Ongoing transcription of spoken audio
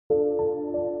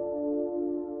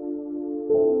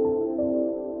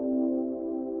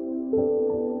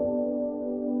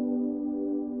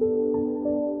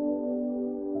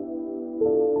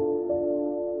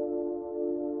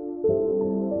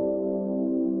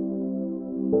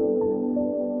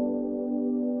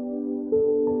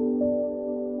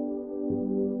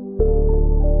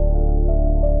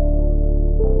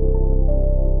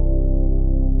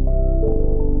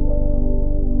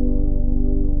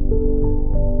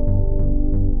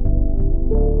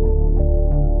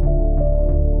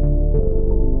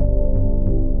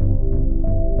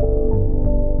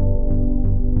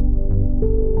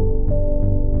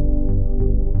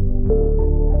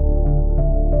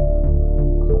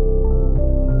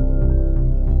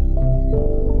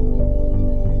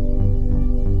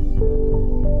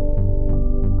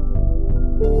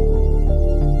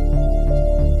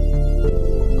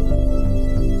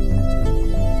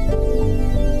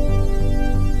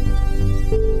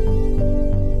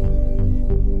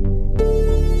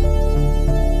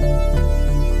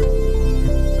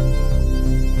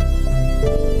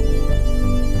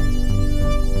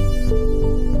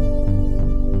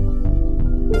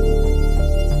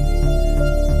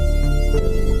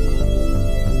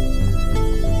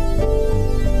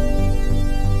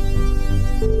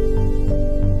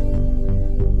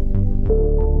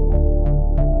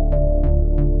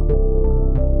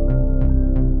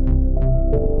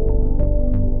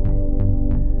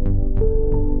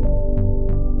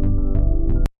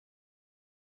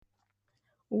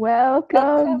Welcome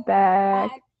Welcome back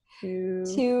back to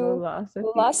to Philosophy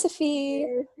Philosophy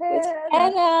with with Hannah.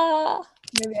 Hannah.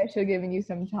 Maybe I should have given you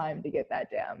some time to get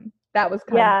that down. That was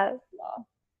kind of Yeah. off,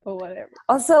 but whatever.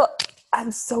 Also,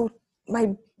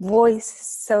 my voice is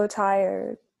so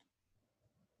tired.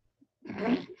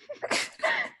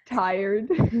 Tired.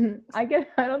 I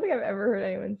don't think I've ever heard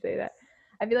anyone say that.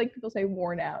 I feel like people say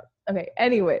worn out. Okay,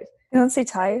 anyways. You don't say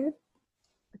tired?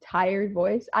 Tired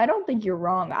voice? I don't think you're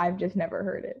wrong. I've just never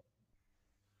heard it.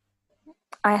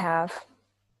 I have.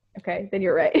 Okay, then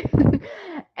you're right.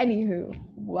 Anywho,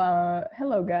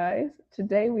 hello guys.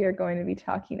 Today we are going to be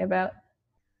talking about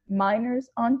minors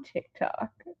on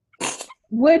TikTok,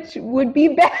 which would be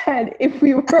bad if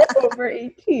we were over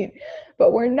 18,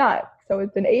 but we're not. So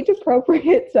it's an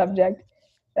age-appropriate subject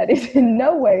that is in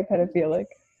no way pedophilic,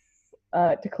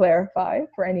 to clarify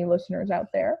for any listeners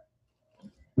out there.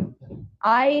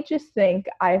 I just think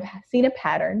I've seen a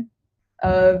pattern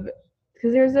of,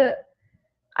 because there's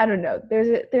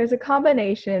a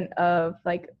combination of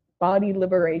like body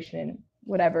liberation,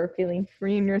 whatever, feeling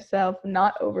free in yourself,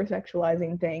 not over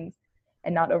sexualizing things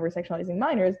and not over sexualizing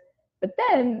minors. But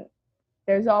then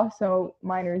there's also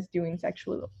minors doing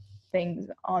sexual things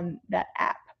on that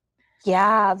app.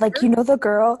 Yeah, like the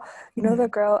girl,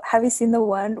 have you seen the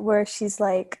one where she's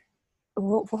like,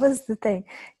 what was the thing?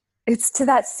 It's to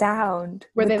that sound.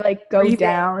 Where they like go breathing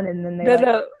down and then they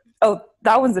No. Oh,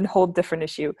 that one's a whole different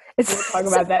issue. It's talk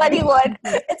about that funny one.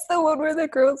 It's the one where the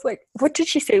girl's like, what did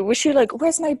she say? Was she like,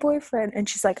 where's my boyfriend? And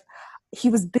she's like, he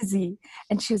was busy.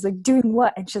 And she was like, doing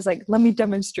what? And she's like, let me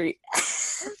demonstrate.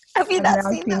 Have you not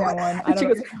seen that one? I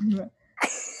don't know. I'll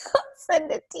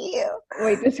send it to you.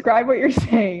 Wait, describe what you're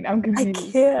saying. I'm confused.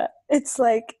 I can't. It's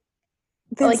like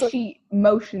she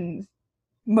motions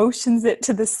it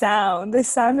to the sound. The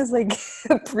sound is like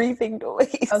a breathing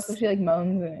noise. Oh, so she like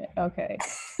moans in it. Okay.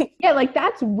 Yeah, like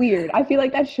that's weird. I feel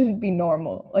like that shouldn't be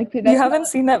normal. Like you haven't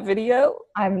seen that video?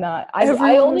 I'm not.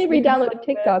 I only re-downloaded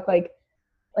TikTok like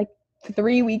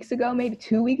 3 weeks ago, maybe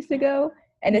 2 weeks ago,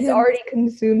 and it's already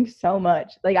consumed so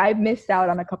much. Like I missed out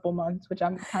on a couple months, which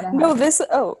I'm kind of No, this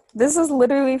is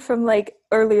literally from like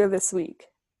earlier this week.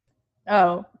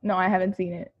 Oh, no, I haven't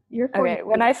seen it. Okay,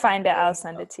 when I find it, I'll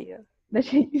send it to you. That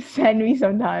shit you send me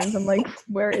sometimes. I'm like,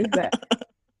 where is that?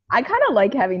 I kind of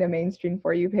like having a mainstream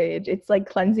For You page. It's like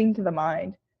cleansing to the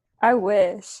mind. I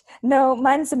wish. No,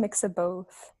 mine's a mix of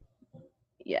both.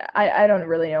 Yeah, I don't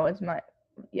really know what's mine.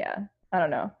 Yeah, I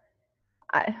don't know.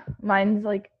 Mine's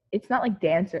like, it's not like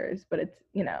dancers, but it's,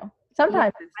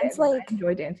 sometimes it's like, I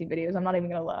enjoy dancing videos. I'm not even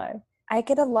gonna lie. I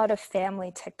get a lot of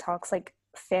family TikToks, like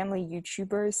family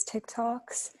YouTubers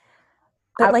TikToks,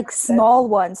 but like small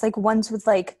ones, like ones with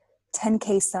like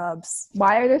 10K subs.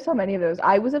 Why are there so many of those?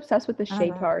 I was obsessed with the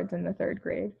Shaytards in the 3rd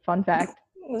grade. Fun fact.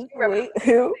 Wait,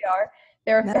 who? They are.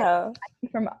 They're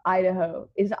from Idaho.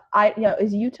 Is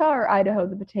Utah or Idaho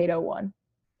the potato one?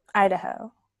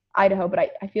 Idaho, but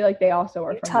I feel like they also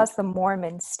are Utah's the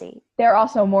Mormon state. They're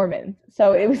also Mormons.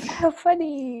 So it was so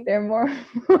funny. They're more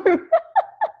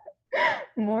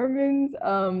Mormons.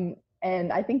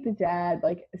 And I think the dad,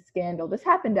 like, a scandal. This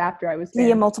happened after I was. He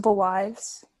had multiple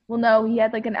wives. Well, no, he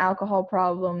had like an alcohol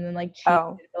problem and like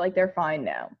cheated, but like they're fine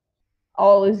now.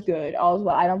 All is good. All is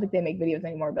well. I don't think they make videos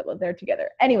anymore, but they're together.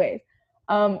 Anyways,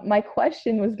 my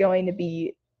question was going to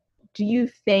be, do you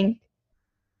think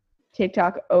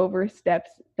TikTok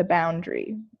oversteps the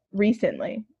boundary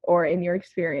recently, or in your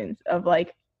experience of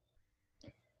like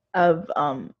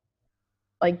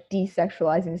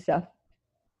desexualizing stuff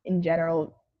in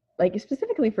general, like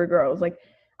specifically for girls? Like,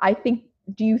 I think.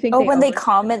 Do you think? When they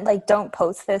comment like, "Don't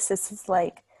post this," this is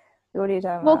like, what are you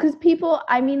talking about? Well, because people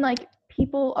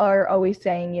are always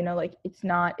saying, like, it's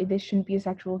not. This shouldn't be a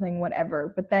sexual thing,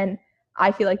 whatever. But then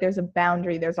I feel like there's a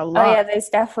boundary. There's a line. Oh yeah, there's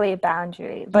definitely a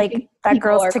boundary. Like that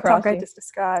girl's TikTok I just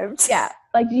described. Yeah.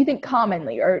 Like, do you think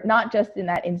commonly, or not just in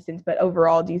that instance, but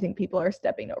overall, do you think people are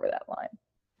stepping over that line?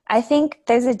 I think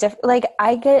there's a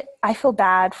I feel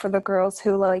bad for the girls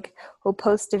who will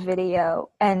post a video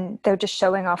and they're just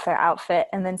showing off their outfit,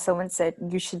 and then someone said,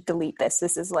 you should delete this.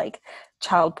 This is like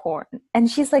child porn.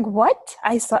 And she's like, what?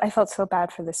 I felt so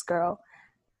bad for this girl.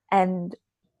 And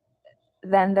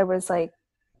then there was like,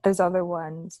 there's other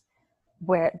ones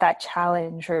where that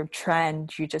challenge or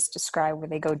trend you just described where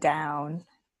they go down.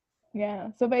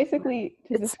 Yeah. So basically,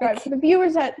 to describe for the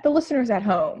listeners at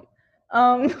home,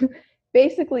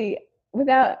 basically,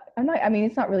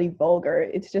 it's not really vulgar.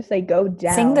 It's just they go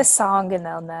down. Sing the song and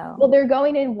they'll know. Well, they're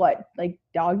going in what? Like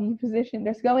doggy position?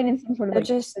 They're going in some sort of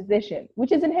position,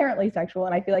 which is inherently sexual.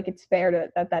 And I feel like it's fair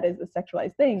that is a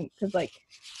sexualized thing, because like,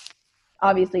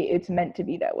 obviously it's meant to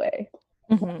be that way.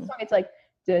 Mm-hmm. It's like,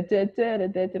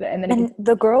 and then And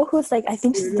the girl who's like, I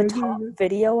think she's the top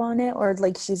video on it, or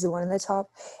like she's one of the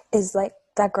top, is like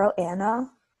that girl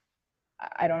Anna.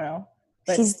 I don't know.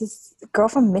 But she's this girl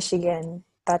from Michigan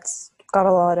that's got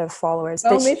a lot of followers.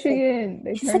 oh, But Michigan!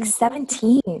 She's like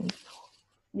 17.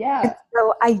 Yeah. And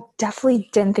so I definitely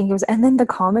didn't think it was. And then the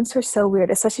comments were so weird,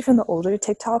 especially from the older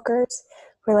TikTokers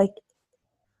who are like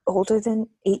older than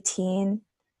 18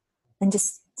 and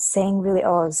just saying really,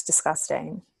 oh, it's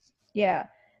disgusting. Yeah.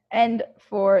 And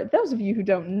for those of you who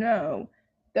don't know,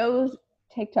 those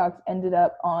TikToks ended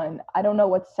up on, I don't know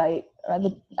what site. I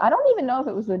don't even know if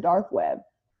it was the dark web.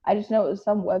 I just know it was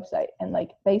some website. And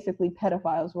like basically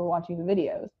pedophiles were watching the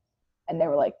videos and they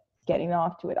were like getting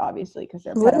off to it, obviously, because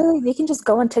they're literally pedophiles. They can just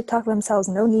go on TikTok themselves.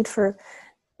 No need for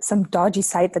some dodgy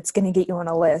site that's going to get you on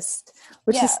a list,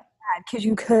 which is sad because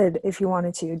you could, if you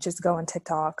wanted to, just go on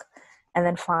TikTok and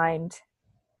then find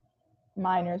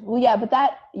minors. Well, yeah, but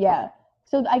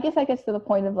so I guess that gets to the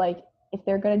point of like, if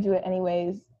they're going to do it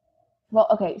anyways. Well,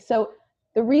 okay, so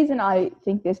the reason I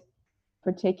think this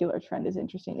particular trend is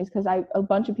interesting is because a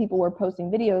bunch of people were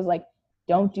posting videos like,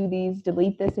 don't do these,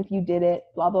 delete this if you did it,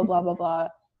 blah blah blah blah blah.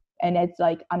 And it's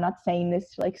like, I'm not saying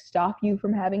this to like stop you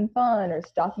from having fun or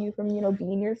stop you from,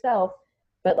 being yourself,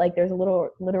 but like there's a little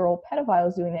literal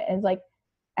pedophiles doing it. And it's like,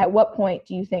 at what point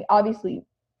do you think, obviously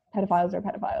pedophiles are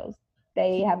pedophiles,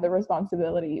 they have the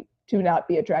responsibility to not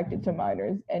be attracted to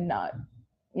minors and not,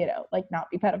 like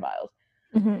not be pedophiles.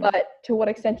 Mm-hmm. But to what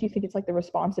extent do you think it's like the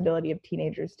responsibility of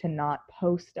teenagers to not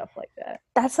post stuff like that?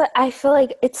 That's what I feel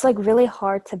like. It's like really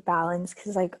hard to balance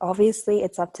because like obviously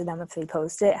it's up to them if they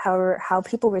post it. However, how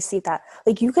people receive that,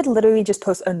 like you could literally just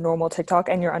post a normal TikTok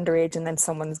and you're underage and then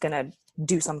someone's gonna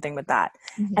do something with that.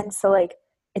 Mm-hmm. And so like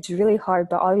it's really hard,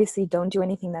 but obviously don't do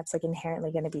anything that's like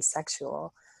inherently gonna be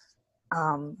sexual.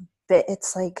 But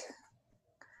it's like,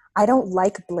 I don't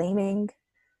like blaming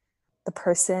the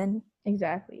person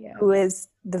who is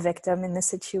the victim in the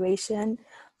situation,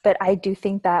 but I do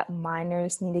think that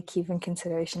minors need to keep in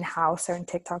consideration how certain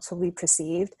TikToks will be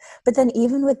perceived. But then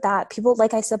even with that, people,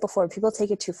 like I said before, people take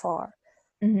it too far.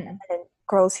 Mm-hmm. And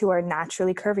girls who are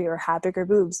naturally curvy or have bigger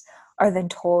boobs are then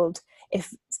told,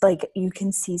 if like you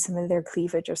can see some of their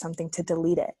cleavage or something, to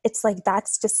delete it. It's like,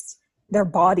 that's just their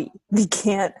body. We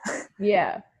can't.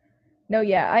 Yeah. No,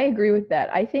 yeah, I agree with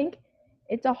that. I think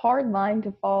it's a hard line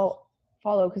to follow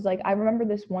because like I remember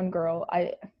this one girl,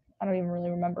 I don't even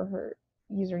really remember her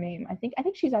username. I think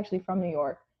she's actually from New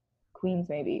York, Queens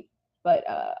maybe, but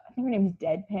I think her name's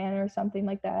Deadpan or something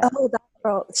like that. Oh, that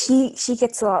girl, she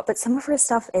gets a lot, but some of her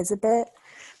stuff is a bit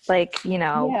like,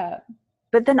 yeah,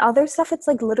 but then other stuff, it's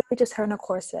like literally just her in a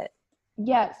corset.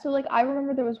 Yeah, so like I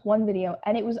remember there was one video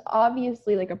and it was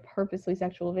obviously like a purposely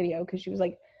sexual video because she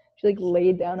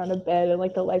laid down on a bed and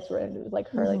like the lights were in. It was like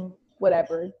her like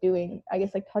whatever doing, I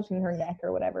guess like touching her neck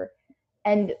or whatever.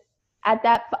 And at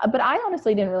that, but I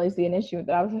honestly didn't really see an issue with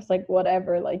it. I was just like,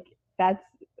 whatever, like that's,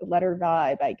 let her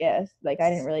vibe, I guess. Like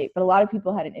I didn't really, but a lot of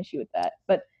people had an issue with that.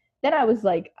 But then I was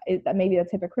like, maybe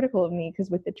that's hypocritical of me because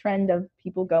with the trend of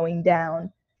people going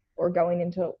down or going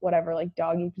into whatever like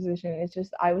doggy position, it's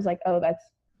just, I was like, oh,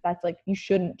 that's like, you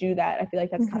shouldn't do that. I feel like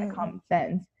that's kind of common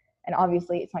sense. And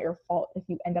obviously it's not your fault if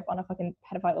you end up on a fucking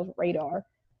pedophile's radar,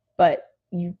 but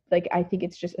you like, I think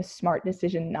it's just a smart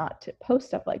decision not to post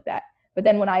stuff like that. But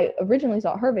then when I originally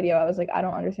saw her video, I was like, I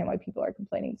don't understand why people are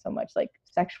complaining so much. Like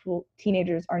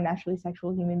teenagers are naturally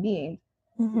sexual human beings.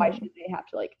 Why should they have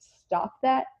to like stop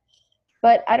that?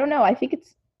 But I don't know. I think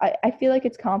I feel like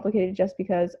it's complicated just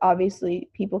because obviously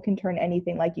people can turn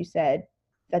anything, like you said,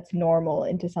 that's normal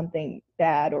into something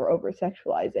bad or over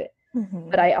sexualize it.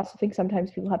 But I also think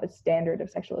sometimes people have a standard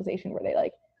of sexualization where they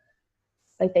like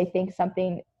they think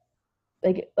something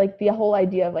like the whole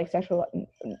idea of like sexual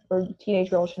or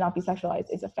teenage girls should not be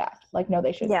sexualized is a fact. Like, no,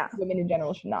 they shouldn't. Yeah. Women in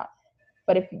general should not.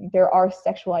 But if there are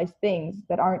sexualized things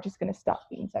that aren't just going to stop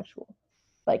being sexual,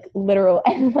 like literal,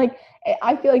 and like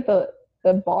I feel like the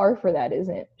bar for that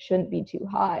shouldn't be too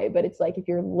high, but it's like if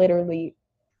you're literally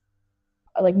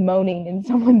like moaning in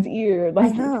someone's ear,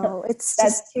 like I know it's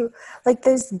just too, like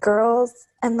there's girls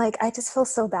and like I just feel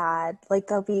so bad. Like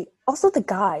they'll be also the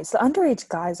underage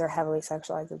guys are heavily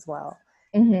sexualized as well.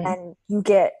 And you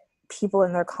get people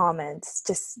in their comments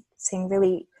just saying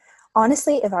really,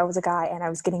 honestly, if I was a guy and I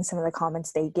was getting some of the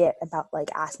comments they get about like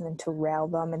asking them to rail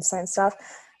them and certain stuff,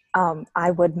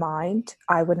 I would mind.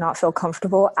 I would not feel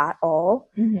comfortable at all.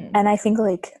 And I think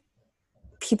like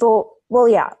people, well,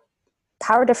 yeah,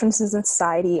 power differences in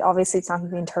society, obviously it's not going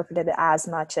to be interpreted as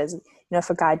much as, if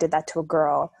a guy did that to a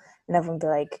girl and everyone would be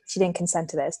like, she didn't consent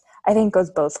to this. I think it goes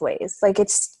both ways. Like,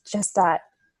 it's just that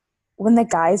when the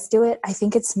guys do it, I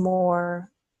think it's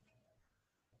more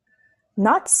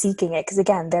not seeking it, because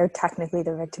again, they're technically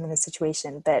the victim in the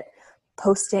situation, but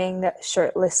posting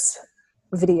shirtless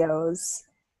videos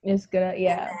It's gonna,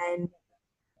 yeah. and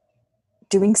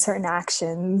doing certain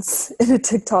actions in a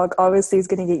TikTok obviously is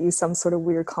going to get you some sort of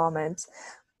weird comment.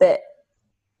 But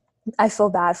I feel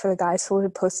bad for the guys who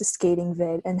would post a skating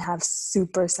vid and have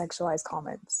super sexualized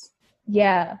comments.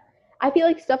 Yeah. I feel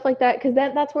like stuff like that, because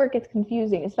that's where it gets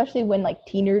confusing, especially when like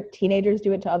teenagers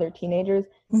do it to other teenagers.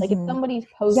 Like if somebody's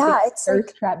posting it's thirst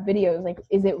like, trap videos, like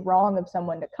is it wrong of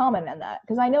someone to comment on that?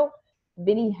 Because I know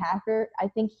Vinny Hacker, I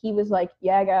think he was like,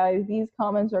 yeah, guys, these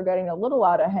comments are getting a little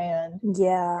out of hand.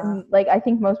 yeah. And like I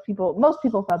think most people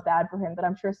felt bad for him, but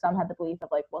I'm sure some had the belief of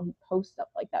like, well, he posts stuff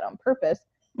like that on purpose.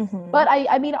 But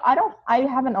I mean, I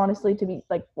haven't honestly to be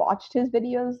like watched his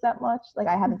videos that much. Like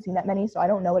I haven't seen that many, so I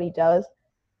don't know what he does.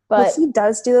 But Well, he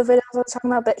does do the videos I was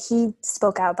talking about, but he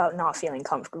spoke out about not feeling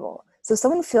comfortable. So if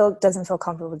someone doesn't feel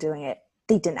comfortable doing it,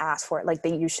 they didn't ask for it. Like,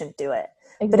 you shouldn't do it.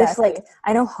 exactly. But if, like,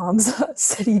 I know Hamza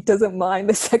said he doesn't mind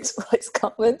the sexualized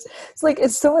comments. It's like,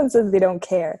 if someone says they don't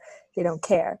care, they don't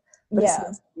care. But yeah,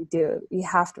 if you do, you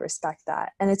have to respect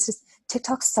that. And it's just,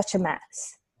 TikTok's such a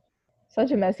mess.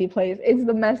 Such a messy place. It's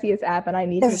the messiest app, and I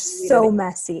need They're to so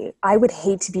messy. I would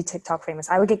hate to be TikTok famous.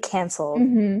 I would get canceled.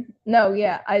 No,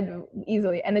 yeah, I'd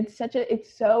easily. And it's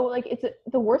so like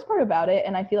the worst part about it,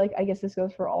 and I feel like I guess this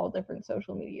goes for all different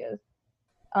social medias,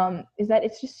 is that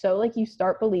it's just so like you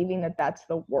start believing that that's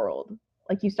the world.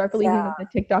 Like you start believing that the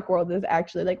TikTok world is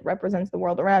actually like represents the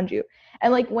world around you.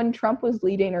 And like when Trump was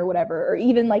leading or whatever, or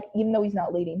even though he's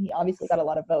not leading, he obviously got a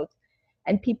lot of votes,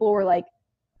 and people were like,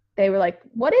 they were like,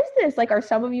 what is this? Like, are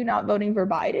some of you not voting for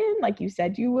Biden? Like you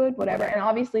said you would, whatever. And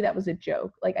obviously that was a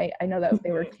joke. Like I know that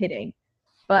they were kidding,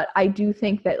 but I do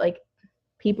think that like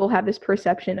people have this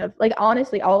perception of like,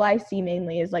 honestly, all I see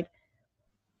mainly is like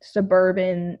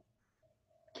suburban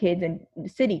kids and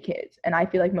city kids. And I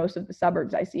feel like most of the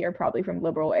suburbs I see are probably from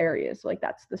liberal areas. So like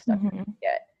that's the stuff you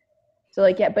get. So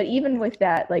like, yeah, but even with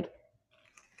that, like,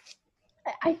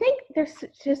 I think there's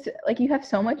just like you have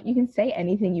so much, you can say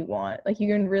anything you want. Like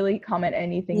you can really comment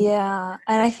anything. Yeah,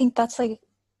 and I think that's like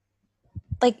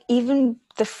even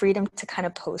the freedom to kind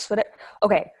of post what it.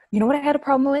 Okay, you know what I had a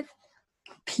problem with?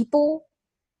 People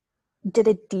did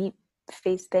a deep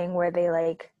face thing where they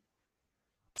like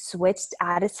switched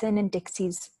Addison and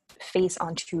Dixie's face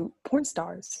onto porn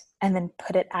stars and then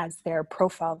put it as their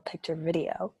profile picture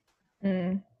video.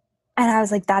 And I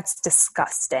was like, that's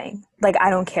disgusting. Like, I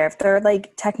don't care if they're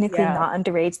like technically not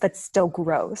underage, that's still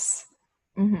gross.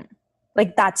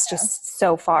 Like, that's just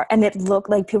so far. And it looked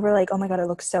like people were like, oh my God, it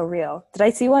looks so real. Did I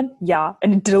see one? Yeah.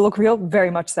 And did it look real? Very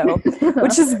much so.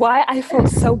 Which is why I felt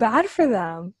so bad for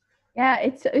them. Yeah,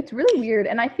 it's really weird.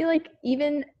 And I feel like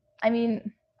even, I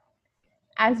mean,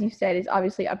 as you said, it's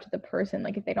obviously up to the person.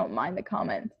 Like, if they don't mind the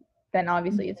comments, then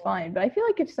obviously it's fine. But I feel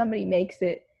like if somebody makes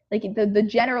it, like the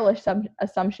general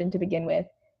assumption to begin with,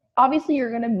 obviously you're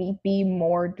going to be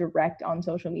more direct on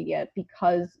social media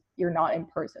because you're not in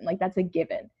person. Like that's a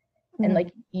given. And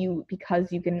like because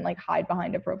you can like hide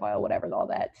behind a profile, whatever, all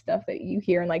that stuff that you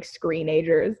hear in like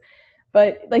Screenagers.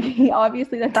 But like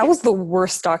obviously that was the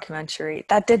worst documentary.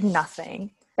 That did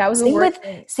nothing. That was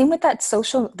same with that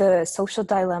the social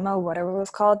dilemma, whatever it was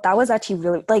called. That was actually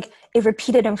really like it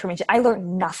repeated information. I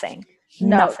learned nothing.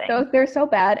 Nothing. So they're so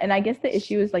bad, and I guess the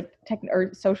issue is like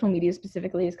or social media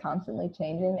specifically is constantly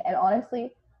changing. And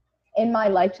honestly, in my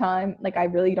lifetime, like I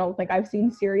really don't think I've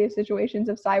seen serious situations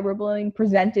of cyberbullying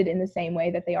presented in the same way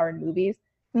that they are in movies.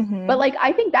 But like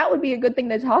I think that would be a good thing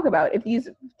to talk about if these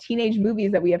teenage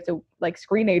movies that we have to like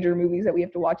Screenager movies that we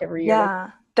have to watch every year. Yeah,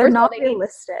 like, they're not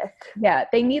realistic.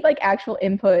 They need like actual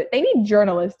input. They need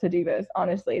journalists to do this.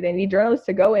 Honestly, they need journalists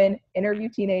to go in, interview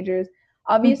teenagers.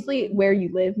 Obviously, where you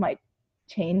live might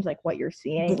change like what you're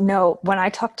seeing. No, when I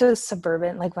talk to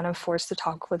suburban, like when I'm forced to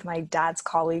talk with my dad's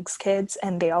colleagues' kids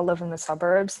and they all live in the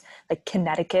suburbs, like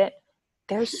Connecticut,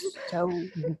 they're just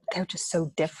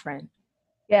so different.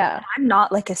 Yeah. And I'm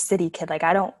not like a city kid. Like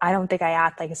I don't think I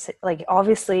act like a like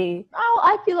obviously. Oh,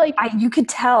 I feel like you could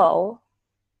tell.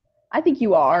 I think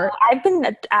you are. I've been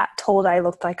told I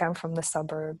look like I'm from the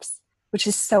suburbs, which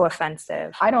is so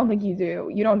offensive. I don't think you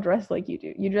do. You don't dress like you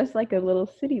do. You dress like a little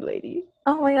city lady.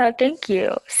 Oh my God, thank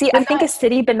you. See, I think a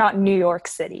city, but not New York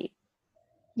City.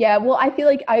 Yeah, well, I feel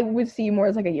like I would see you more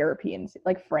as like a European,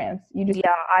 like France. Yeah,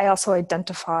 I also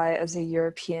identify as a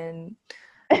European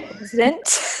resident.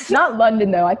 Not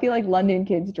London, though. I feel like London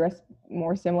kids dress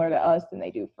more similar to us than they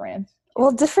do France.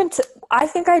 Well, different. I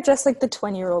think I dress like the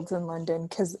 20-year-olds in London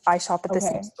because I shop at the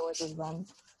same stores as them.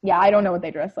 Yeah, I don't know what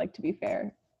they dress like, to be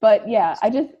fair. But yeah,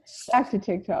 back to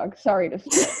TikTok. Sorry to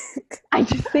say. I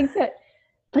just think that,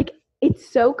 like, it's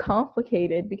so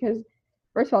complicated because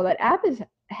first of all, that app is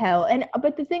hell.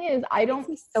 But the thing is, I don't.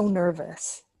 I'm so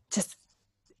nervous. Just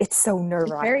it's so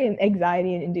It's very nerve-wracking.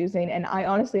 anxiety inducing, and I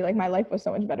honestly like my life was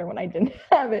so much better when I didn't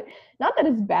have it. Not that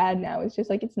it's bad now. It's just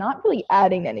like it's not really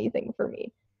adding anything for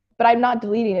me. But I'm not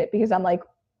deleting it because I'm like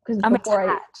because I'm before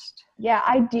attached.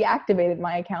 I deactivated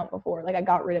my account before. Like I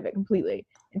got rid of it completely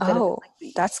instead of Oh,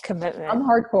 like that's commitment. I'm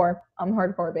hardcore. I'm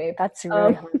hardcore, babe. That's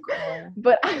really hardcore.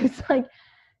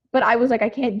 But I was like, I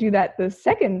can't do that the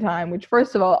second time, which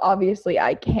first of all, obviously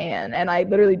I can. And I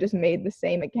literally just made the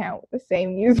same account with the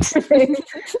same username.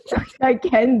 I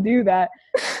can do that.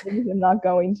 I'm not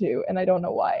going to, and I don't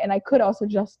know why. And I could also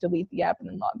just delete the app and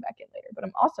then log back in later, but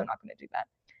I'm also not going to do that.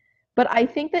 But I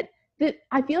think that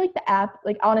I feel like the app,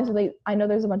 like honestly, I know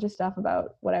there's a bunch of stuff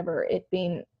about whatever it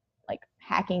being like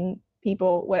hacking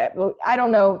people, whatever. I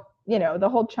don't know, the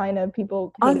whole China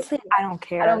people. Honestly, I don't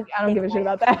care. I don't give a shit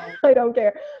about that. I don't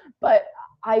care. But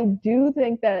I do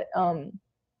think that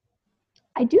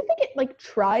it like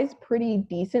tries pretty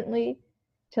decently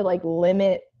to like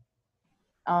limit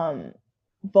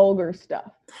vulgar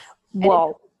stuff. Well,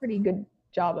 and it does a pretty good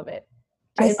job of it,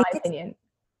 I in think my opinion.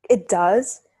 it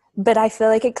does, but I feel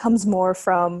like it comes more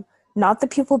from not the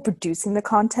people producing the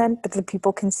content, but the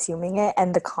people consuming it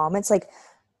and the comments. Like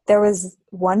there was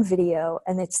one video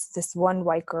and it's this one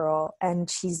white girl and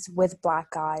she's with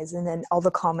black guys, and then all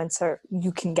the comments are,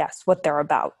 you can guess what they're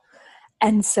about.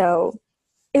 And so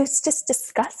it was just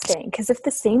disgusting because if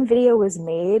the same video was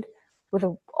made with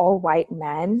all white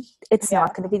men, it's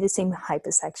not going to be the same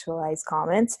hypersexualized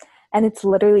comments. And it's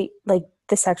literally like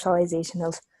the sexualization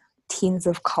of teens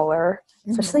of color,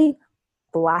 especially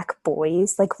black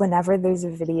boys. Like whenever there's a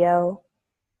video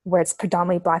where it's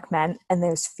predominantly black men and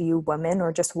there's few women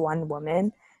or just one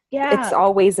woman, it's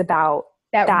always about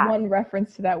that one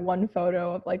reference to that one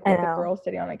photo of like the girl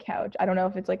sitting on a couch. I don't know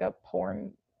if it's like a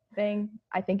porn thing.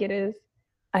 I think it is.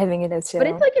 I think it is too. But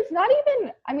it's like, it's not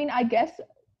even, I mean, I guess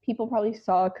people probably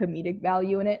saw a comedic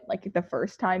value in it, like the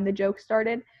first time the joke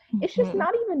started. It's just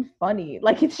not even funny.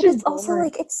 Like it's also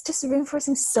like it's just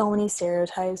reinforcing so many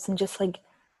stereotypes and just like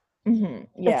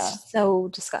it's so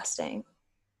disgusting.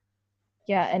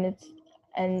 Yeah,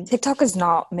 and TikTok is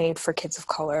not made for kids of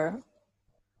color.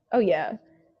 Oh yeah.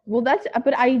 Well,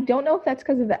 but I don't know if that's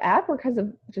because of the app or because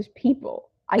of just people.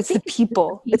 It's the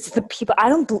people. I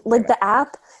don't like the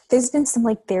app. There's been some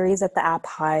like theories that the app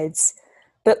hides,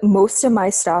 but most of my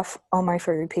stuff on my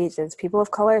For You page is people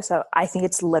of color. So I think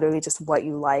it's literally just what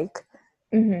you like.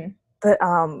 But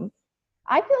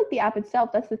I feel like the app itself,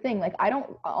 that's the thing. Like I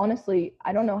don't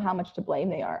know how much to blame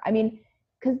they are. I mean,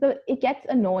 because it gets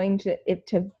annoying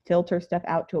to filter stuff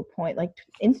out to a point. Like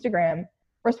Instagram,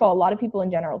 first of all, a lot of people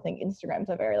in general think Instagram's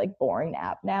a very like boring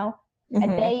app now.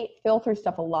 And they filter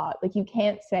stuff a lot. Like you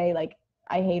can't say like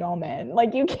I hate all men.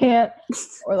 Like you can't,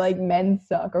 or like men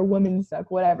suck or women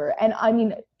suck, whatever. And I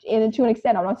mean, to an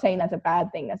extent, I'm not saying that's a bad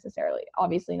thing necessarily.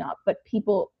 Obviously not. But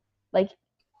people like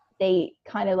they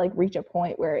kind of like reach a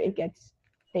point where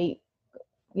they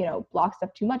block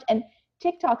stuff too much. And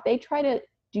TikTok, they try to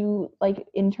do like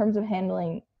in terms of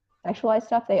handling sexualized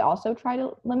stuff, they also try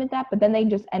to limit that, but then they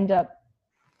just end up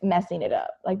messing it up.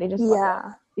 Like they just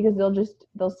because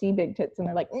they'll see big tits and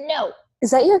they're like, no.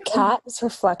 Is that your cat's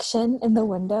reflection in the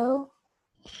window?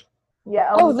 Yeah.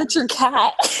 Oh, that's your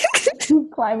cat.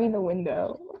 Climbing the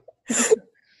window. It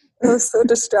was so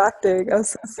distracting. I'm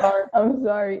so sorry. I'm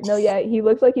sorry. No, yeah, he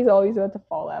looks like he's always about to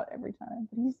fall out every time.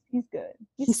 But he's good.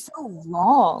 He's so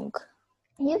long.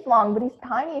 He is long, but he's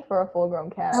tiny for a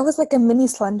full-grown cat. That was like a mini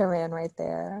Slender Man right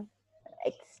there.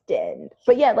 Extend.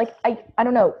 But yeah, like I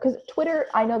don't know, because Twitter,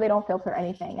 I know they don't filter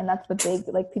anything, and that's the big,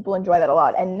 like people enjoy that a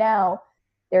lot. And now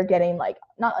they're getting like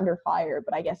not under fire,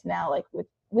 but I guess now like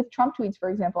with Trump tweets,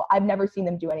 for example, I've never seen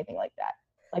them do anything like that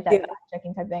fact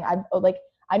checking type thing.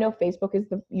 I know Facebook is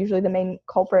usually the main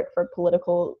culprit for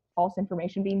political false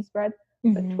information being spread,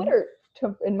 but Twitter,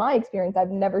 in my experience, I've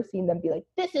never seen them be like,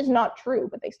 this is not true,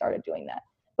 but they started doing that.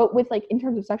 But with like in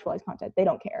terms of sexualized content, they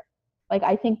don't care. Like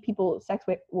I think sex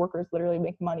workers literally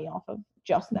make money off of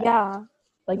just that. Yeah.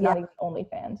 Like not even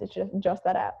OnlyFans. It's just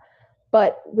that app.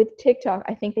 But with TikTok,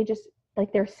 I think they just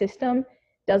like their system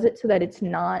does it so that it's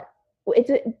not. It's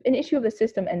an issue of the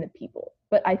system and the people.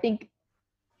 But I think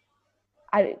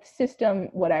system,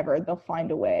 whatever, they'll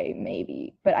find a way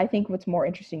maybe. But I think what's more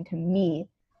interesting to me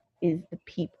is the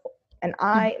people. And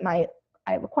I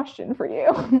have a question for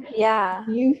you. Yeah.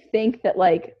 Do you think that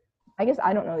like, I guess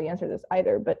I don't know the answer to this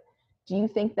either, but do you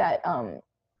think that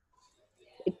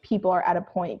if people are at a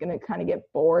point going to kind of get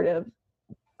bored of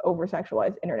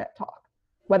over-sexualized internet talk,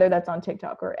 whether that's on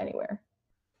TikTok or anywhere,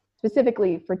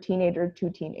 specifically for teenager to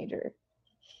teenager?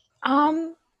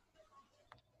 Um,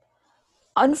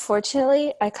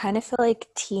 Unfortunately, I kind of feel like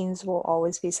teens will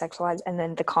always be sexualized and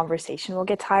then the conversation will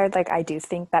get tired. Like, I do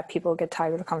think that people get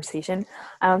tired of the conversation.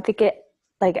 I don't think it,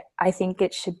 like, I think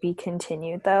it should be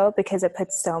continued though, because it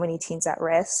puts so many teens at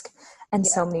risk and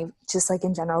Yeah. so many, just like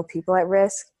in general, people at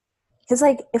risk. Because,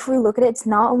 like, if we look at it, it's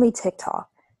not only TikTok.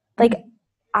 Like, Mhm.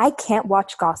 I can't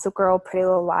watch Gossip Girl, Pretty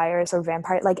Little Liars, or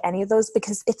Vampire, like any of those,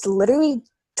 because it's literally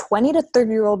 20 to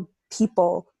 30-year-old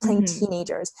people playing Mhm.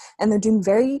 teenagers and they're doing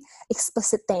very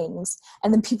explicit things.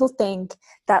 And then people think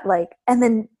that, like, and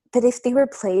then that if they were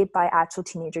played by actual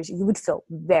teenagers, you would feel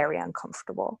very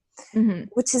uncomfortable, Mhm.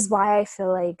 which is why I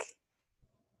feel like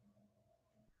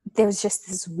there's just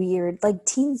this weird, like,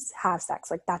 teens have sex,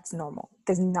 like that's normal,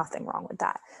 there's nothing wrong with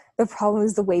that. The problem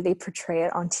is the way they portray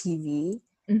it on TV,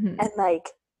 Mhm. and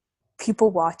like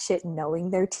people watch it knowing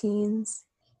they're teens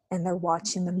and they're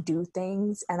watching them do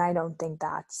things, and I don't think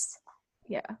that's,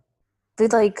 Yeah. they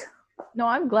like, No,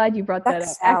 I'm glad you brought that up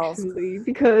sex sells. actually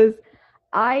because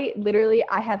I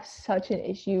have such an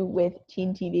issue with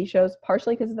teen TV shows,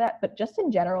 partially because of that, but just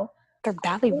in general, They're I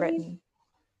badly believe written.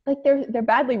 like they're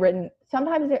badly written.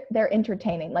 Sometimes they're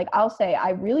entertaining. Like I'll say I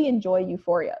really enjoy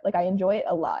Euphoria. Like I enjoy it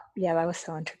a lot. Yeah, that was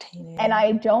so And entertaining.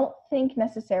 I don't think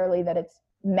necessarily that it's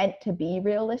meant to be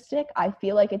realistic. I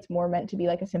feel like it's more meant to be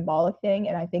like a symbolic thing,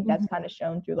 and I think that's Mm-hmm. kind of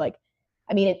shown through like,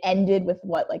 I mean, it ended with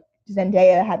what like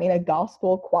Zendaya having a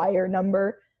gospel choir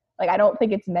number. Like I don't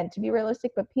think it's meant to be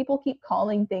realistic, but people keep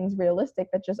calling things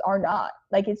realistic that just are not.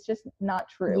 Like it's just not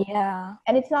true. Yeah.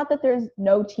 And it's not that there's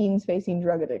no teens facing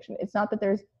drug addiction. It's not that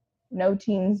there's no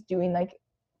teens doing like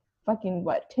fucking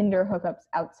what Tinder hookups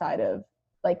outside of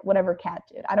like whatever Kat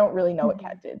did. I don't really know what Mm-hmm.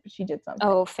 Kat did, but she did something.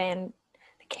 Oh, the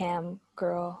cam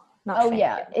girl, not Oh fan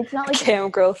yeah, cam, it's not the like cam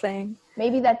girl thing.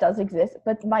 maybe that does exist,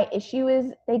 but my issue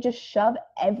is they just shove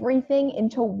everything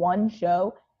into one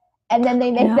show and then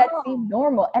they make that seem No.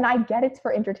 normal. And I get it's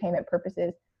for entertainment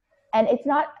purposes. And it's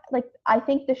not like I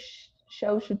think the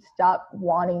show should stop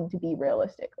wanting to be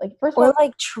realistic. Like first of Or all,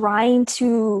 like trying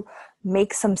to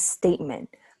make some statement,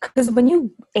 because when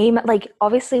you aim at, like,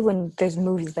 obviously when there's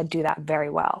movies that do that very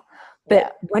well, yeah.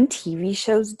 but when TV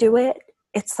shows do it,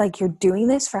 it's like you're doing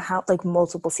this for how, like,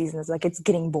 multiple seasons, like it's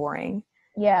getting boring,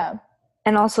 Yeah.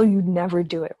 and also you never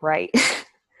do it right.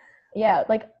 Yeah,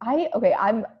 like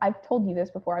I've told you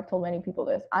this before. I've told many people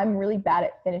this. I'm really bad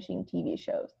at finishing TV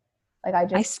shows. Like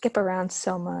I skip around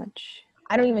so much.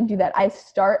 I don't even do that. I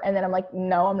start and then I'm like,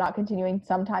 no, I'm not continuing.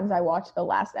 Sometimes I watch the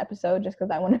last episode just because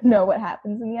I want to know what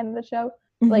happens in the end of the show.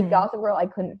 Like Hmm. Gossip Girl, I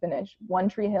couldn't finish. One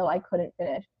Tree Hill, I couldn't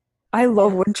finish. I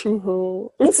love And One Tree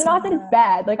Hill. it's It's not that it's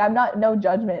bad. Like I'm not no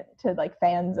judgment to like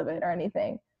fans of it or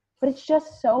anything, but it's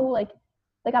just so like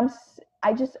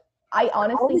I just I all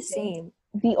the honestly think same.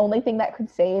 the only thing that could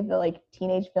save the like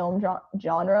teenage film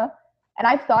genre, and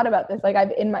I've thought about this. Like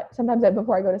I've in my sometimes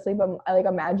before I go to sleep, I like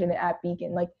imagine it at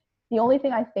Beacon. Like the only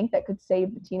thing I think that could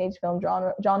save the teenage film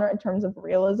genre in terms of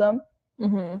realism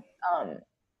Hmm. um,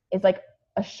 is like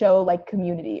a show like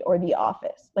Community or The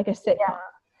Office, like a Yeah, sitcom.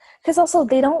 because also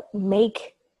they don't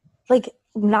make, like,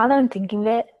 now that I'm thinking of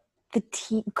it,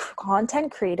 the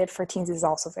content created for teens is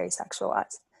also very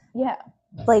sexualized. Yeah,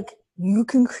 Like, you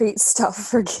can create stuff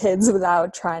for kids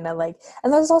without trying to, like,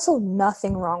 and there's also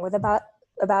nothing wrong with about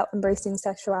embracing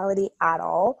sexuality at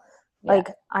all. yeah, Like,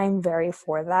 I'm very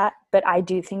for that, but I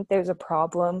do think there's a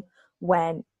problem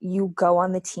when you go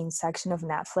on the teen section of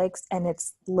Netflix and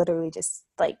it's literally just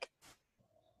like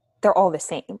they're all the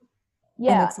same, and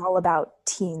yeah. it's all about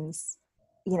teens,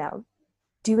 you know,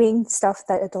 doing stuff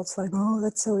that adults are like, oh,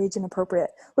 that's so age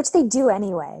inappropriate, which they do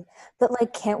anyway. But,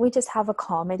 like, can't we just have a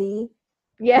comedy,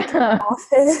 like Yeah.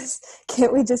 Office?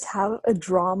 Can't we just have a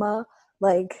drama?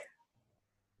 Like,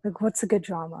 what's a good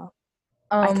drama?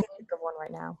 I Um, can't think of one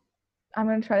right now. I'm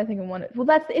gonna try to think of one. Well,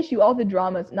 that's the issue. All the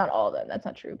dramas, not all of them. That's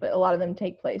not true, but a lot of them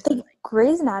take place in Like like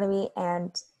Grey's Anatomy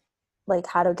and like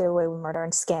How to Get Away with Murder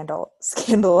and Scandal.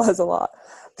 Scandal has a lot.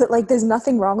 But, like, there's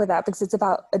nothing wrong with that because it's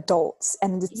about adults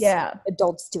and it's yeah.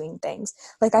 adults doing things.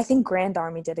 Like, I think Grand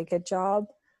Army did a good job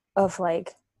of,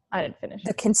 like, I didn't finish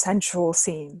the it. consensual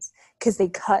scenes because they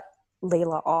cut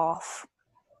Layla off,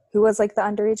 who was like the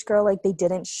underage girl. Like, they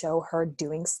didn't show her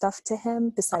doing stuff to him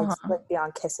Uh besides, huh. like,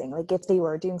 beyond kissing. Like, if they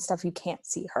were doing stuff, you can't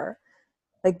see her.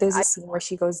 Like, there's a I scene where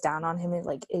she goes down on him and,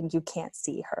 like, and you can't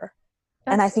see her.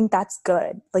 And that's I think that's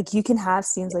good. Like, you can have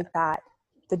scenes yeah. like that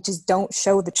that just don't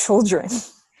show the children.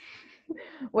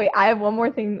 Wait, I have one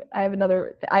more thing. I have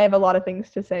another. I have a lot of things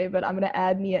to say, but I'm gonna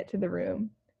add Miette to the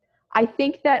room. I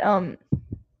think that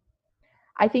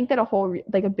I think that a whole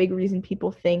like a big reason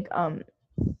people think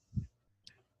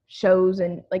shows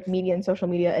and like media and social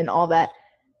media and all that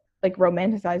like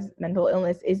romanticize mental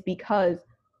illness is because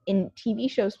in TV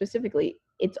shows specifically,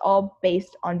 it's all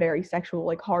based on very sexual,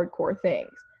 like hardcore things,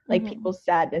 like people's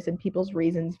sadness and people's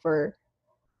reasons for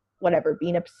whatever,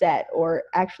 being upset or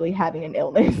actually having an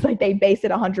illness. Like they base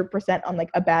it 100% on like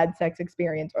a bad sex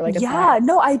experience or like a bad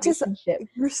relationship.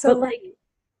 You're so but like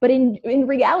but in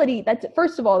reality, that's,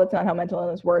 first of all, that's not how mental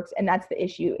illness works, and that's the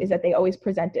issue, is that they always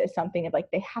present it as something of like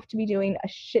they have to be doing a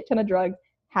shit ton of drugs,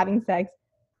 having sex,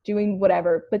 doing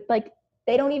whatever, but like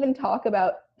they don't even talk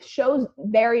about, shows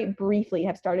very briefly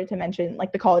have started to mention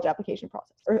like the college application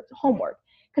process or homework,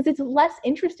 because it's less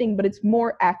interesting but it's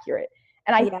more accurate.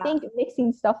 And I think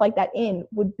mixing stuff like that in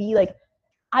would be like,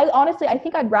 I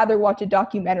think I'd rather watch a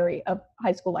documentary of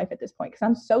high school life at this point, because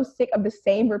I'm so sick of the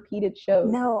same repeated shows.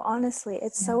 No, honestly,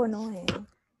 it's so annoying.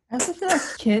 I also feel like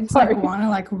kids like want to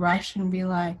like rush and be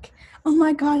like, oh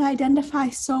my god, I identify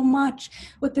so much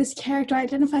with this character, I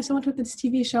identify so much with this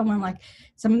TV show. And like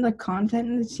some of the content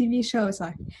in the TV show is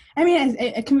like, I mean,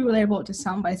 it can be relatable to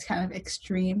some, but it's kind of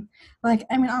extreme. Like,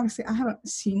 I mean, obviously I haven't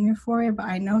seen Euphoria, but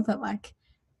I know that like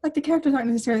the characters aren't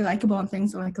necessarily likable and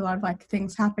things, like a lot of like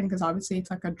things happen because obviously it's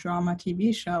like a drama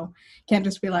TV show. Can't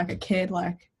just be like a kid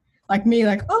like me,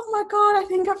 like, oh my god, I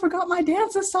think I forgot my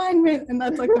dance assignment, and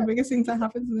that's like the biggest things that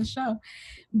happens in the show.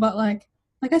 But like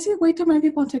I see way too many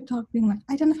people on TikTok being like,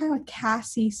 I identify with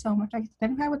Cassie so much, I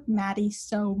identify with Maddie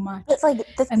so much. It's like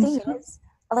the thing is,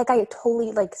 like, I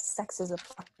totally like sex is a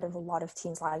part of a lot of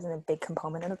teens' lives and a big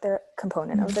component of their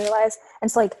lives. And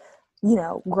it's like, you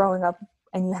know, growing up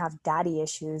and you have daddy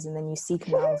issues and then you seek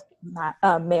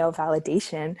male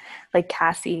validation like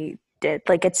Cassie did.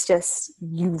 Like, it's just,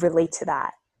 you relate to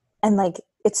that. And like,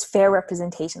 it's fair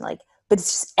representation, like, but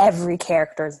it's just every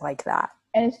character is like that.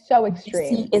 And it's so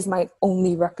extreme. Missy is my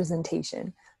only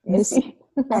representation. Missy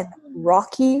and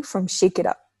Rocky from Shake It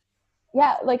Up.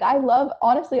 Yeah, like I love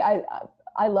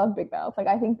Big Mouth. Like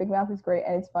I think Big Mouth is great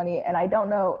and it's funny, and I don't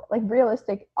know, like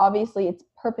realistic, obviously it's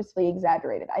purposely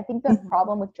exaggerated. I think the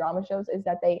problem with drama shows is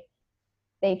that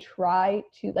they try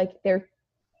to, like, they're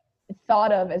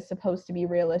thought of as supposed to be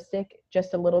realistic,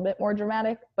 just a little bit more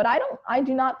dramatic, but I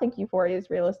do not think Euphoria is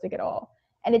realistic at all.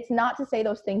 And it's not to say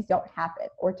those things don't happen,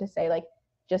 or to say like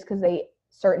just because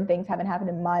certain things haven't happened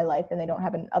in my life and they don't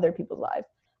happen in other people's lives.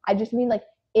 I just mean like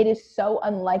it is so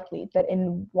unlikely that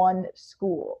in one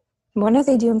school, when are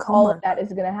they doing homework? All of that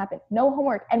is going to happen. No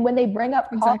homework. And when they bring up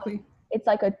college, it's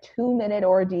like a 2-minute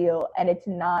ordeal, and it's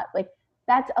not like,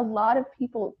 that's a lot of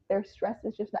people, their stress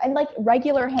is just, and like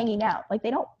regular hanging out, like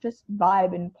they don't just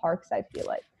vibe in parks, I feel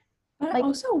like. But like, I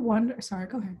also wonder, sorry,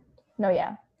 go ahead. No,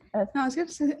 yeah. No, I was going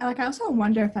to say, like, I also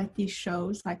wonder if like these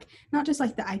shows, like not just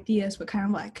like the ideas, but kind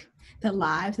of like the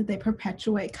lives that they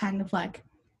perpetuate kind of like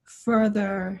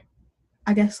further,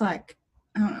 I guess, like,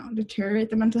 I don't know, deteriorate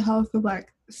the mental health of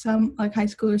like some like high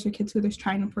schoolers or kids who they're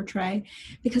trying to portray.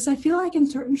 Because I feel like in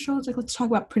certain shows, like let's talk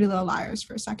about Pretty Little Liars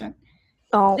for a second.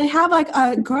 Oh. They have like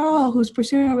a girl who's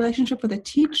pursuing a relationship with a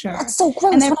teacher. That's so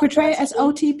gross. And they portray it as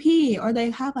OTP, or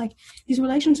they have like these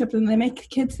relationships and they make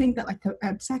kids think that like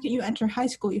the second you enter high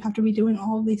school, you have to be doing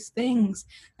all of these things,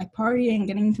 like partying,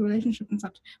 getting into relationships and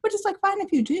such, which is like fine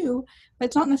if you do, but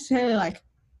it's not necessarily like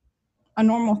a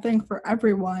normal thing for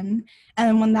everyone.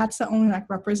 And when that's the only like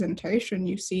representation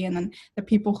you see, and then the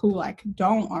people who like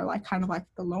don't are like kind of like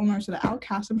the loners or the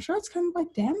outcasts, I'm sure it's kind of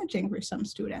like damaging for some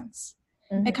students.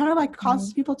 Mm-hmm. It kind of like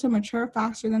causes people to mature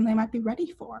faster than they might be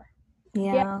ready for.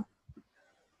 Yeah.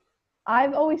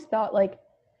 I've always thought like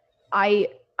I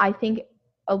think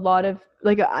a lot of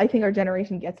like, I think our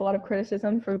generation gets a lot of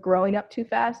criticism for growing up too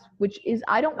fast, which is,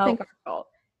 I don't think our fault.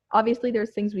 Obviously there's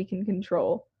things we can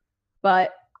control,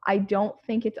 but I don't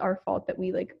think it's our fault that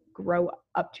we like grow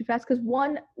up too fast, because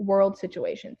one, world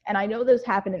situations, and I know those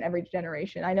happen in every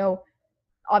generation. I know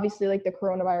obviously like the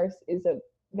coronavirus is a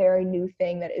very new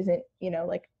thing that isn't, you know,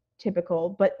 like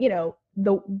typical, but you know,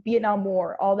 the Vietnam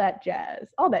War, all that jazz,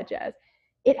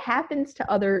 it happens to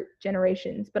other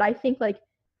generations. But I think like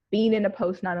being in a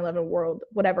post 9/11 world,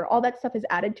 whatever, all that stuff is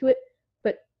added to it,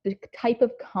 but the type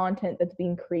of content that's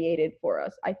being created for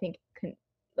us, I think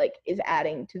is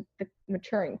adding to the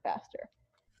maturing faster.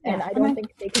 And I don't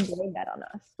think they can blame that on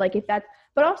us. Like if that's,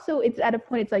 but also it's at a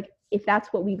point, it's like, if that's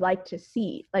what we like to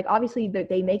see, like obviously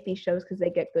they make these shows because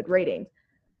they get good ratings,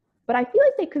 but I feel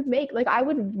like they could make, like, I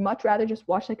would much rather just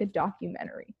watch like a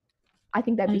documentary. I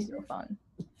think that'd be so fun.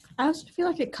 I also feel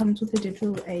like it comes with the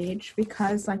digital age,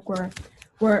 because like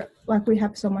we're like, we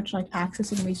have so much like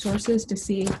access and resources to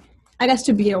see, I guess,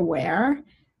 to be aware.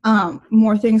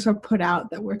 More things are put out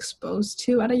that we're exposed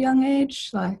to at a young age.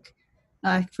 Like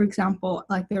for example,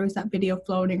 like there was that video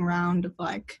floating around of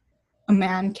like a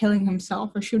man killing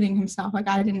himself or shooting himself. Like,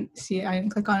 I didn't see it, I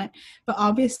didn't click on it, but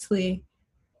obviously,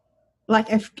 like,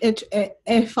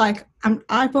 if like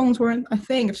iPhones weren't a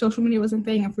thing, if social media wasn't a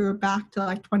thing, if we were back to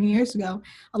like 20 years ago,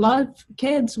 a lot of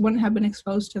kids wouldn't have been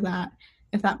exposed to that,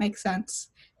 if that makes sense.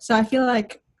 So I feel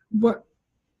like we're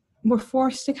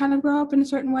forced to kind of grow up in a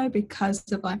certain way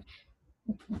because of, like,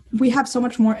 we have so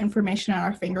much more information at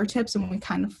our fingertips and we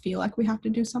kind of feel like we have to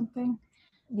do something.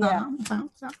 Yeah.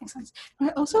 That makes sense. But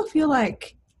I also feel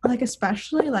like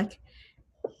especially like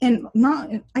in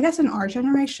our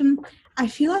generation, I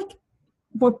feel like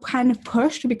we're kind of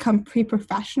pushed to become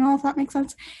pre-professional, if that makes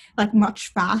sense, like much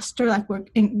faster. Like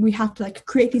we have to like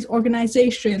create these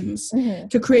organizations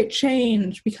to create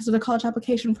change because of the college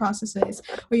application processes,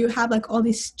 or you have like all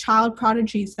these child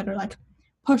prodigies that are like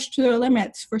pushed to their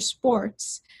limits for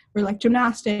sports or like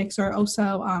gymnastics, or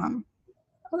also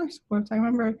other sports. I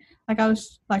remember, like, I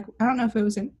was like, I don't know if it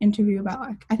was an interview about,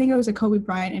 like, I think it was a Kobe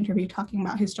Bryant interview talking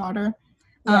about his daughter.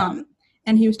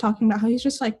 And he was talking about how he's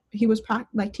just like, he was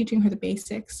like teaching her the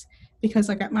basics because,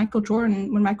 like, at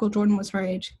when Michael Jordan was her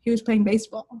age, he was playing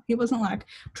baseball. He wasn't like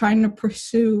trying to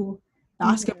pursue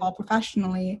basketball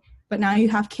professionally. But now you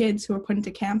have kids who are put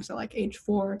into camps at like age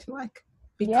 4 to like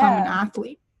become an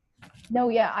athlete. No,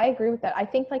 yeah, I agree with that. I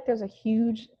think like there's a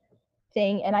huge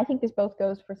thing, and I think this both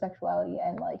goes for sexuality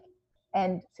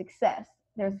and success.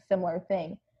 There's a similar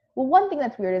thing. Well, one thing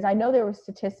that's weird is I know there were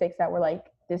statistics that were like,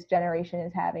 this generation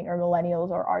is having, or millennials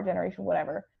or our generation,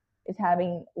 whatever, is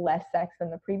having less sex than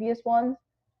the previous ones.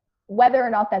 Whether or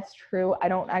not that's true, I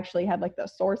don't actually have like the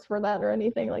source for that or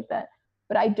anything like that.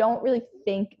 But I don't really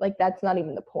think like that's not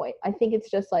even the point. I think it's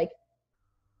just like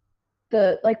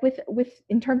with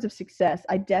in terms of success,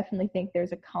 I definitely think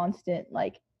there's a constant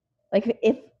like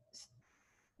if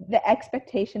the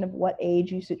expectation of what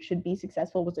age you should be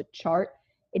successful was a chart,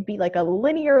 it'd be like a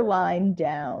linear line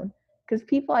down. Because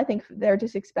people, I think, they're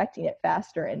just expecting it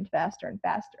faster and faster and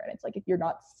faster. And it's like, if you're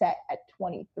not set at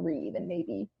 23, then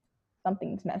maybe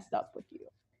something's messed up with you.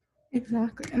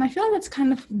 Exactly. And I feel like that's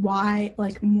kind of why,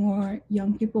 like, more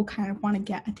young people kind of want to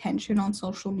get attention on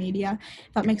social media.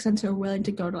 If that makes sense, they're willing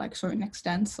to go to, like, certain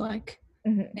extents, like,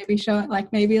 maybe show it,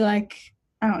 like, maybe, like,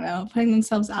 I don't know, putting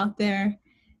themselves out there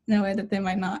in a way that they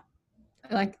might not,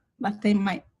 like, that they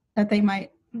might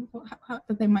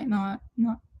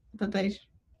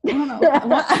I don't know.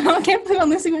 I can't believe I'm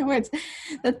losing my words.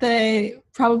 That they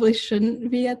probably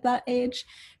shouldn't be at that age,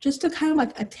 just to kind of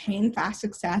like attain fast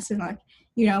success. And like,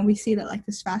 you know, we see that like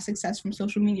this fast success from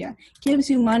social media gives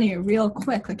you money real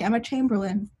quick. Like Emma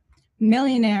Chamberlain,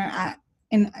 millionaire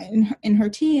in her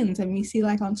teens, and we see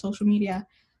like on social media,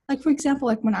 like, for example,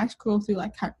 like when I scroll through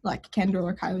like Kendall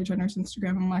or Kylie Jenner's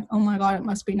Instagram, I'm like, oh my God, it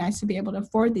must be nice to be able to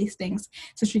afford these things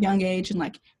at such a young age and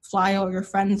like fly all your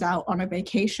friends out on a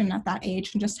vacation at that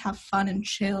age and just have fun and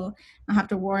chill, not have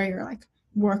to worry or like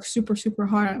work super, super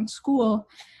hard on school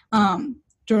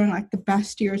during like the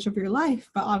best years of your life.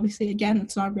 But obviously, again,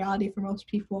 it's not reality for most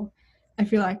people. I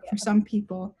feel like for some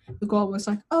people, the goal was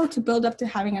like, oh, to build up to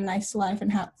having a nice life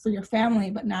and have for your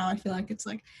family. But now I feel like it's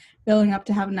like building up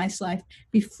to have a nice life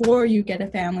before you get a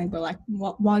family, but like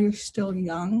while you're still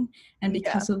young. And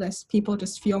because of this, people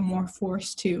just feel more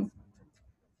forced to,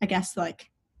 I guess, like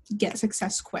get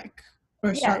success quick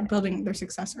or start building their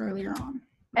success earlier on.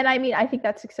 And I mean, I think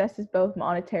that success is both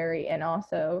monetary and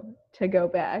also, to go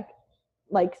back,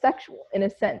 like sexual in a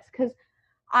sense. Because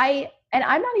I'm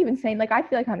not even saying, like, I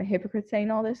feel like I'm a hypocrite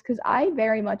saying all this, because I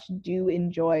very much do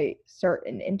enjoy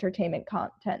certain entertainment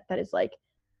content that is like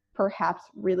perhaps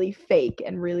really fake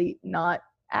and really not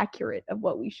accurate of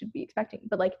what we should be expecting.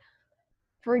 But like,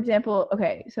 for example,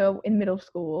 okay, so in middle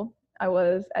school, I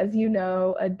was, as you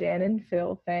know, a Dan and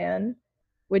Phil fan,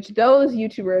 which those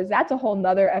YouTubers, that's a whole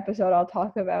nother episode I'll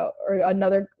talk about, or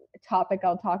another topic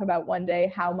I'll talk about one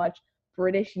day, how much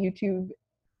British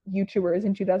YouTubers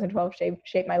in 2012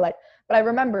 shaped my life. But I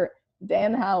remember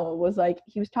Dan Howell was like,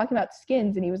 he was talking about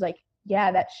Skins, and he was like,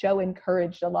 yeah, that show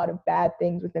encouraged a lot of bad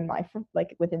things within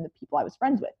within the people I was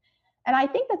friends with. And I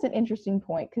think that's an interesting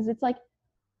point, because it's like,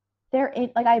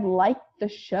 I liked the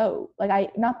show. Like,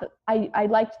 I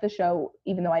liked the show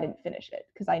even though I didn't finish it,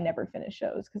 because I never finish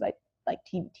shows, because I like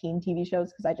teen TV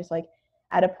shows, because I just like,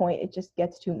 at a point it just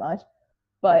gets too much.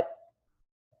 But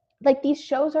like, these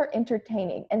shows are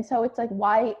entertaining, and so it's like,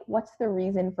 what's the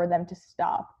reason for them to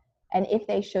stop? And if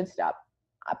they should stop,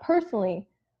 personally,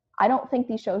 I don't think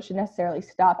these shows should necessarily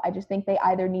stop. I just think they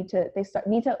either need to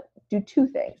do two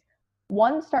things.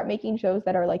 One, start making shows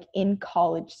that are like in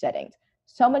college settings.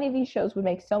 So many of these shows would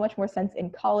make so much more sense in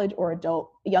college or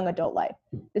young adult life.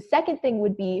 The second thing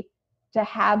would be to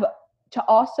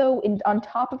also, on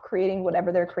top of creating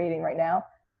whatever they're creating right now,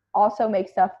 also make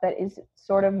stuff that is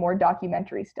sort of more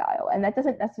documentary style. And that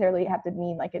doesn't necessarily have to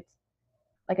mean like it's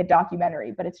like a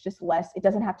documentary, but it's just less, it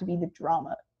doesn't have to be the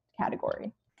drama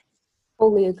category.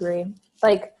 Totally agree.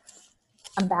 Like,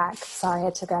 I'm back. Sorry, I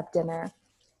had to grab dinner.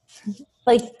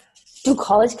 Like, do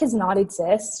college kids not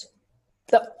exist?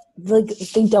 Like,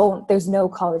 they don't. There's no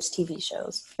college TV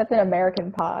shows. That's an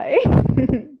American Pie.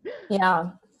 Yeah.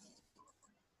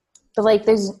 But, like,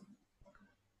 there's,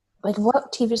 like,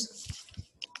 what TVs?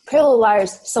 Pretty Little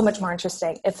Liars, so much more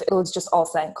interesting if it was just all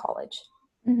set in college.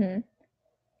 Mm-hmm.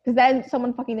 Because then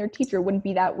someone fucking their teacher wouldn't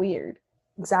be that weird.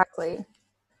 Exactly.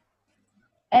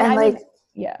 And I like, mean,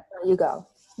 yeah. You go.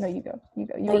 No, you go. You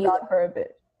go. You No, were you gone go. for a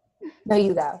bit. No,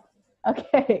 you go.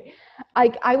 Okay.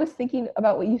 I was thinking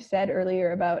about what you said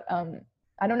earlier about,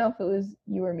 I don't know if it was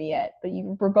you or me yet, but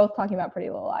you were both talking about Pretty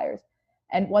Little Liars.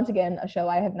 And once again, a show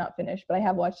I have not finished, but I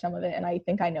have watched some of it, and I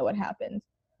think I know what happens.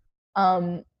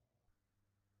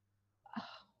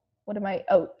 What am I?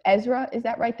 Oh, Ezra, is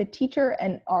that right? The teacher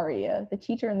and Arya, the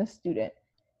teacher and the student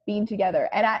being together.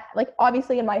 And I, like,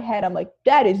 obviously in my head, I'm like,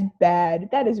 that is bad.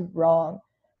 That is wrong.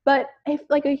 But if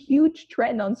like a huge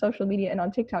trend on social media and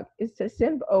on TikTok is to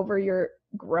simp over your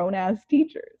grown-ass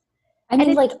teachers. I mean,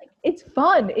 and like, it's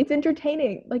fun. It's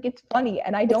entertaining. Like, it's funny.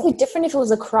 And I don't. It's like different if it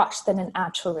was a crush than an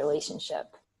actual relationship.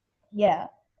 Yeah.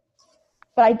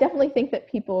 But I definitely think that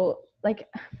people, like,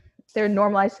 they're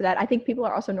normalized to that. I think people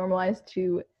are also normalized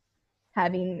to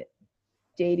having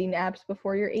dating apps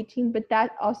before you're 18, but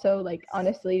that also, like,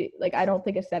 honestly, like, I don't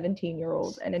think a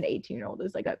 17-year-old and an 18-year-old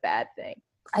is like a bad thing.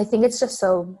 I think it's just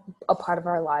so a part of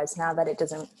our lives now that it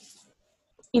doesn't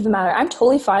even matter. I'm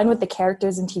totally fine with the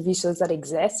characters in TV shows that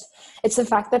exist. It's the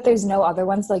fact that there's no other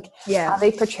ones, like, how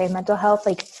they portray mental health.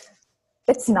 Like,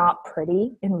 it's not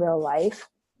pretty in real life.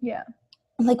 Yeah.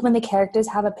 Like, when the characters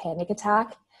have a panic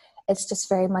attack, it's just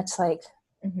very much like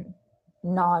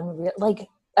non-real. Like,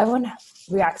 everyone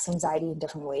reacts to anxiety in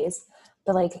different ways,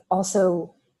 but like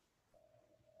also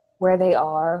where they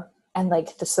are and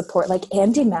like the support. Like,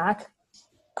 Andy Mack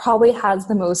probably has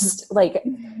the most like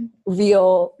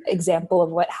real example of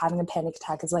what having a panic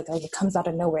attack is like it comes out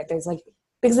of nowhere. There's like,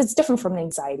 because it's different from an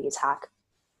anxiety attack.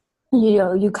 You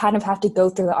know, you kind of have to go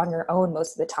through it on your own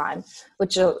most of the time,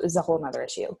 which is a whole nother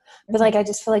issue. But like, I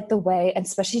just feel like the way, and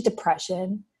especially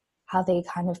depression, how they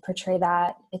kind of portray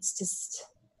that, it's just,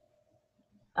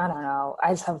 I don't know. I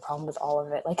just have a problem with all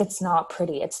of it. Like, it's not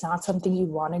pretty. It's not something you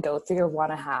want to go through or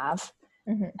want to have.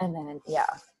 And then,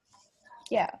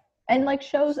 Yeah. And like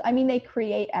shows, I mean, they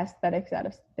create aesthetics out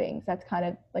of things. That's kind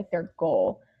of like their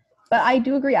goal. But I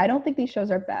do agree. I don't think these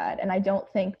shows are bad. And I don't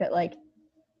think that, like,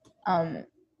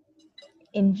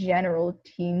 in general,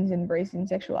 teens embracing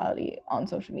sexuality on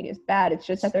social media is bad. It's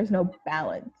just that there's no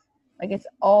balance. Like, it's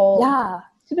all,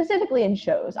 specifically in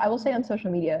shows. I will say on social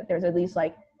media, there's at least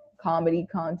like comedy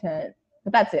content,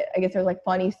 but that's it. I guess there's like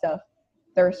funny stuff,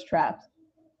 thirst traps,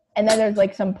 and then there's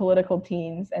like some political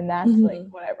teens, and that's like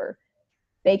whatever.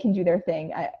 They can do their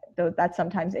thing. That's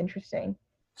sometimes interesting.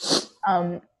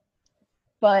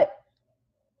 But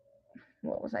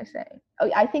what was I saying? Oh,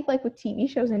 I think like with TV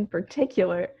shows in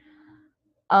particular,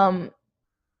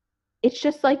 it's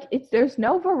just like there's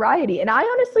no variety. And I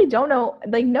honestly don't know,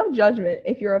 like, no judgment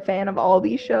if you're a fan of all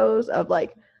these shows, of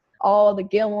like all the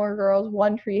Gilmore Girls,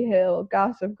 One Tree Hill,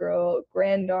 Gossip Girl,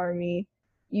 Grand Army,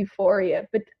 Euphoria.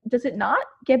 But does it not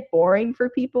get boring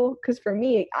for people? Because for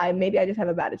me, maybe I just have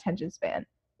a bad attention span,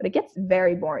 but it gets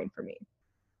very boring for me.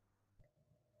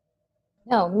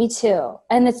 No, me too.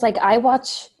 And it's like, I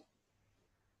watch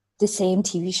the same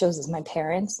TV shows as my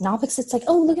parents, not because it's like,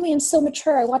 oh, look at me, I'm so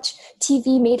mature, I watch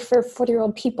TV made for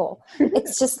 40-year-old people.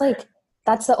 It's just like,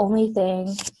 that's the only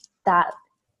thing that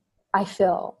I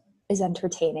feel is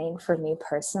entertaining for me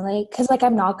personally, because like,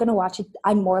 I'm not going to watch it.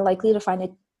 I'm more likely to find a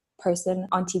person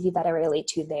on TV that I relate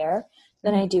to there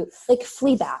than I do like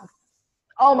Fleabag.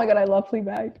 Oh my god, I love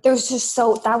Fleabag. That was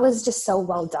just so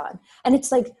well done. And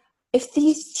it's like, if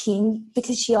these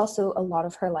because she also, a lot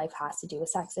of her life has to do with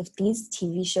sex, if these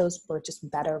TV shows were just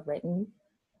better written,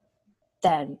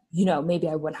 then, you know, maybe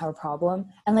I wouldn't have a problem.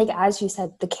 And like, as you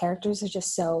said, the characters are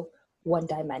just so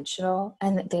one-dimensional,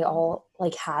 and they all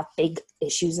like have big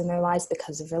issues in their lives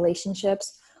because of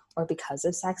relationships or because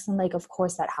of sex. And like, of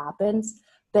course that happens.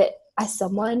 But as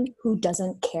someone who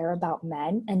doesn't care about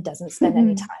men and doesn't spend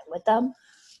any time with them,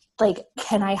 like,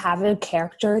 can I have a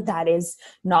character that is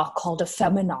not called a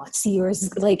feminazi or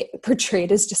is like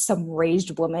portrayed as just some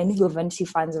raged woman who eventually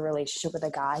finds a relationship with a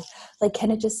guy? Like,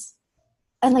 can it just,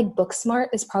 and like Booksmart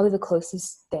is probably the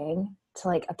closest thing to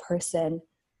like a person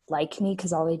like me,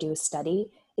 because all they do is study,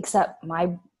 except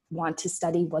my want to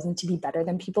study wasn't to be better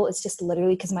than people. It's just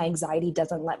literally because my anxiety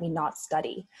doesn't let me not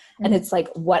study. And it's like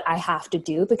what I have to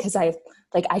do because I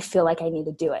feel like I need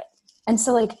to do it. And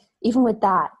so like, even with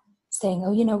that, saying,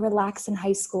 oh, you know, relax in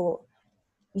high school,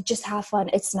 you just have fun.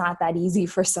 It's not that easy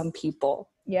for some people.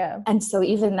 Yeah. And so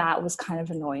even that was kind of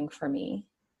annoying for me.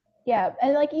 Yeah.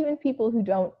 And like even people who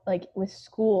don't like with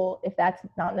school, if that's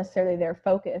not necessarily their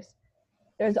focus,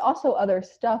 there's also other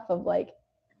stuff of like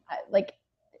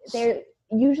they're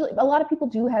usually, a lot of people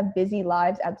do have busy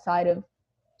lives outside of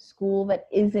school that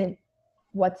isn't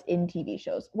what's in TV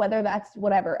shows, whether that's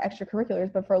whatever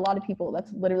extracurriculars, but for a lot of people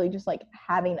that's literally just like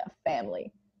having a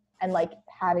family and like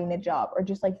having a job or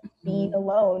just like being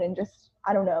alone and just,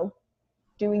 I don't know,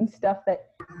 doing stuff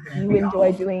that you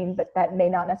enjoy doing but that may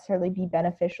not necessarily be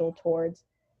beneficial towards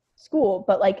school,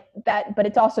 but like that, but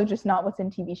it's also just not what's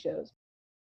in TV shows.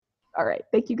 All right,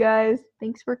 thank you guys,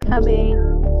 thanks for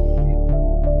coming.